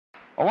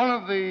One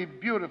of the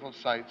beautiful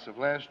sights of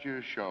last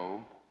year's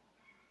show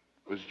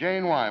was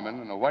Jane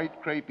Wyman in a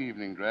white crepe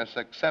evening dress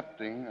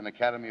accepting an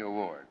Academy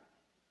Award.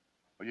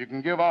 Well, you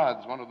can give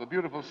odds one of the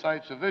beautiful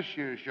sights of this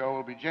year's show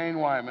will be Jane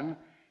Wyman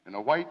in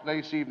a white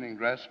lace evening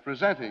dress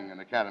presenting an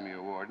Academy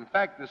Award. In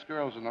fact, this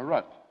girl's in a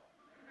rut.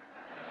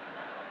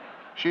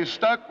 She's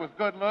stuck with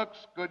good looks,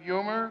 good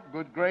humor,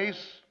 good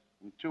grace,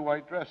 and 2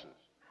 white dresses.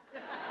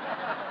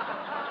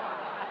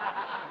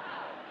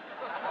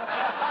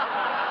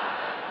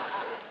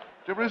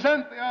 To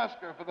present the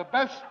Oscar for the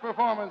best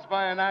performance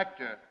by an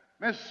actor,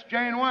 Miss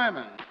Jane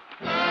Wyman.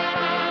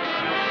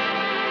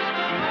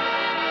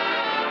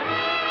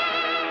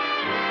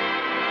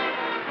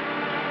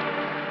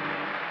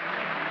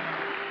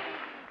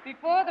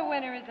 Before the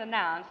winner is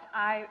announced,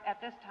 I,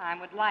 at this time,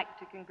 would like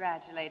to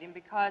congratulate him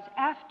because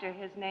after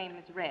his name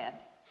is read,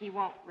 he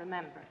won't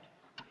remember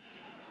it.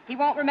 He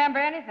won't remember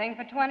anything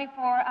for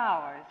 24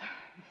 hours.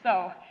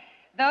 So,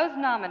 those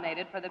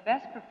nominated for the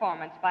best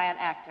performance by an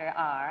actor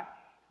are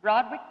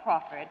Broderick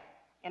Crawford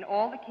in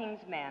All the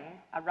King's Men,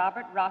 a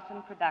Robert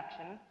Rossen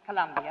production,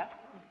 Columbia;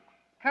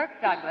 Kirk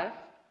Douglas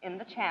in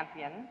The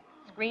Champion,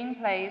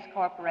 Screenplays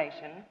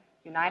Corporation,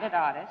 United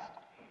Artists;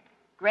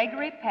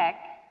 Gregory Peck,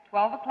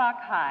 12 O'Clock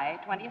High,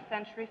 20th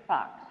Century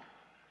Fox;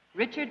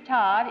 Richard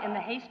Todd in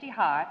The Hasty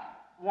Heart,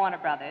 Warner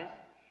Brothers;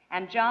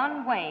 and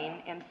John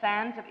Wayne in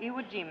Sands of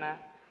Iwo Jima,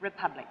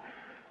 Republic.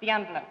 The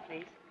envelope,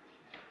 please.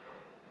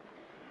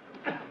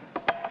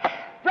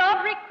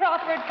 Broderick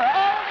Crawford for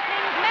All the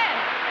King's Men.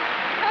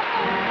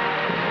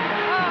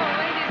 Oh,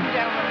 ladies and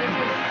gentlemen, this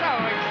is so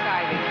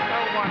exciting, so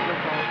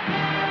wonderful.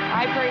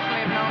 I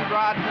personally have known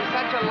Brod for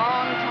such a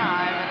long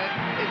time, and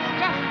it's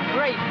just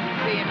great to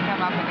see him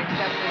come up and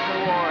accept this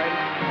award.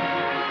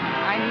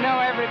 I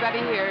know everybody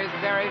here is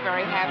very,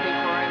 very happy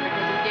for him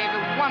because he gave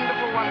a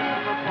wonderful,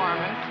 wonderful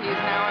performance. He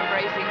is now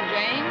embracing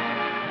Jane,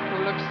 who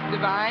looks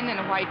divine in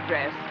a white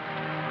dress.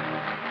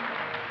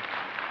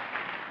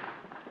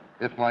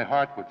 If my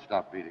heart would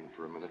stop beating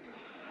for a minute.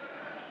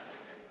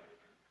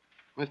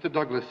 Mr.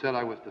 Douglas said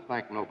I was to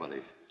thank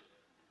nobody.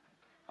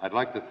 I'd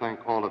like to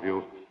thank all of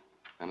you,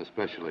 and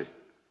especially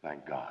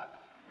thank God.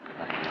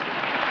 Thank you.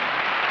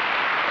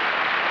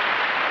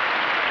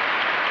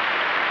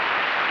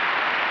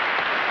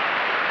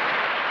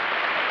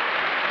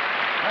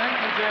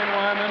 Thank you, Jane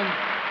Wyman,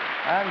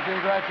 and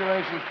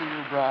congratulations to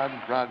you,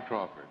 Brod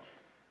Crawford.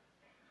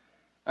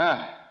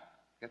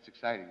 Gets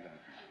exciting, doesn't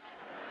it?